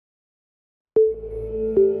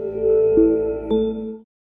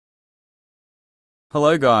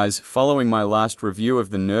Hello guys, following my last review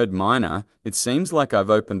of the Nerd Miner, it seems like I've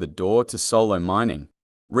opened the door to solo mining.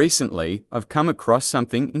 Recently, I've come across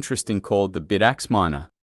something interesting called the BitAxe miner.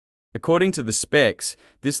 According to the specs,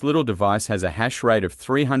 this little device has a hash rate of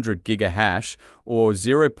 300 gigahash or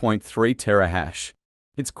 0.3 terahash.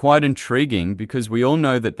 It's quite intriguing because we all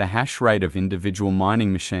know that the hash rate of individual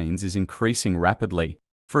mining machines is increasing rapidly.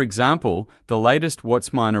 For example, the latest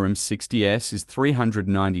Watts Miner M60S is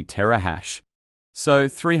 390 terahash. So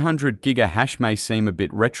 300 gigahash may seem a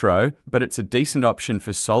bit retro, but it's a decent option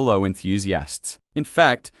for solo enthusiasts. In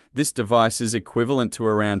fact, this device is equivalent to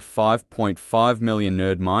around 5.5 million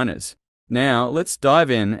nerd miners. Now, let's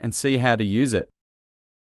dive in and see how to use it.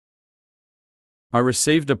 I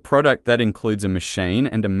received a product that includes a machine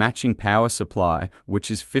and a matching power supply,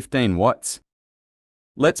 which is 15 watts.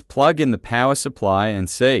 Let's plug in the power supply and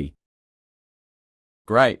see.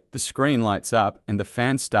 Great, the screen lights up and the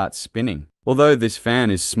fan starts spinning. Although this fan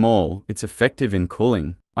is small, it's effective in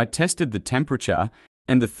cooling. I tested the temperature,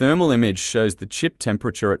 and the thermal image shows the chip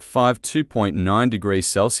temperature at 52.9 degrees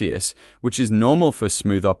Celsius, which is normal for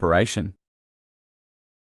smooth operation.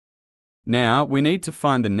 Now, we need to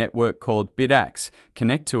find the network called BitAxe,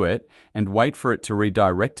 connect to it, and wait for it to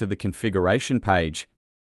redirect to the configuration page.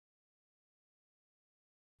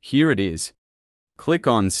 Here it is. Click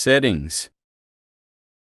on Settings.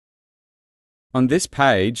 On this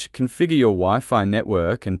page, configure your Wi-Fi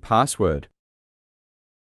network and password.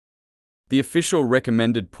 The official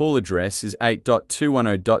recommended pool address is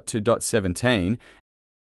 8.210.2.17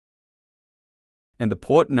 and the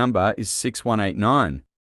port number is 6189.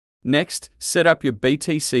 Next, set up your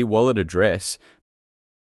BTC wallet address.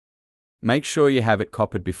 Make sure you have it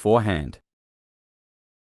copied beforehand.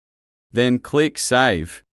 Then click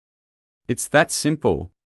Save. It's that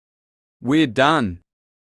simple. We're done.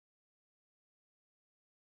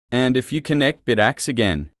 And if you connect BitAxe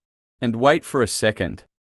again, and wait for a second,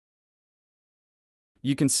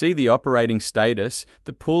 you can see the operating status,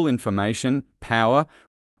 the pool information, power,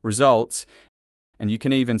 results, and you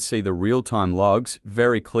can even see the real-time logs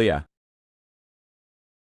very clear.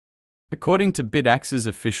 According to BitAxe's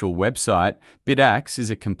official website, BitAxe is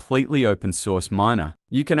a completely open source miner.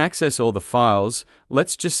 You can access all the files.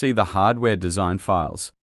 Let's just see the hardware design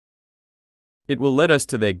files. It will lead us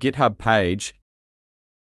to their GitHub page.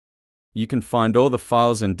 You can find all the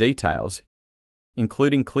files and details,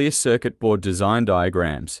 including clear circuit board design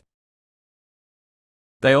diagrams.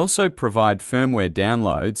 They also provide firmware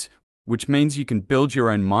downloads, which means you can build your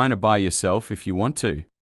own miner by yourself if you want to.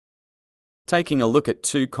 Taking a look at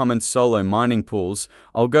two common solo mining pools,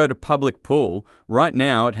 I'll go to Public Pool. Right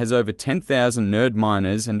now it has over 10,000 nerd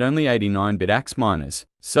miners and only 89 BitAxe miners.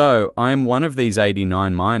 So I am one of these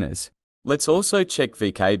 89 miners. Let's also check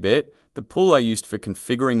VKBit, the pool I used for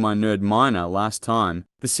configuring my nerd miner last time.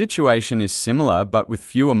 The situation is similar but with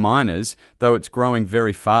fewer miners, though it's growing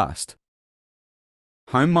very fast.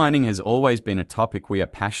 Home mining has always been a topic we are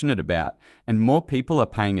passionate about, and more people are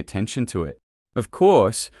paying attention to it. Of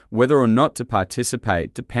course, whether or not to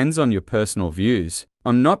participate depends on your personal views.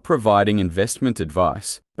 I'm not providing investment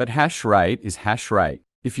advice, but hash rate is hash rate.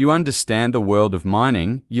 If you understand the world of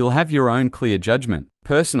mining, you'll have your own clear judgment.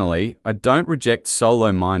 Personally, I don't reject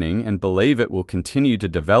solo mining and believe it will continue to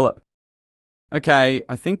develop. Okay,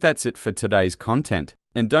 I think that's it for today's content.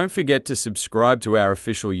 And don't forget to subscribe to our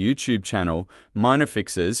official YouTube channel, Miner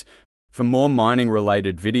Fixes, for more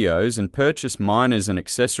mining-related videos and purchase miners and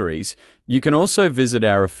accessories. You can also visit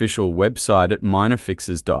our official website at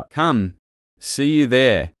minerfixes.com. See you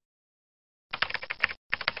there.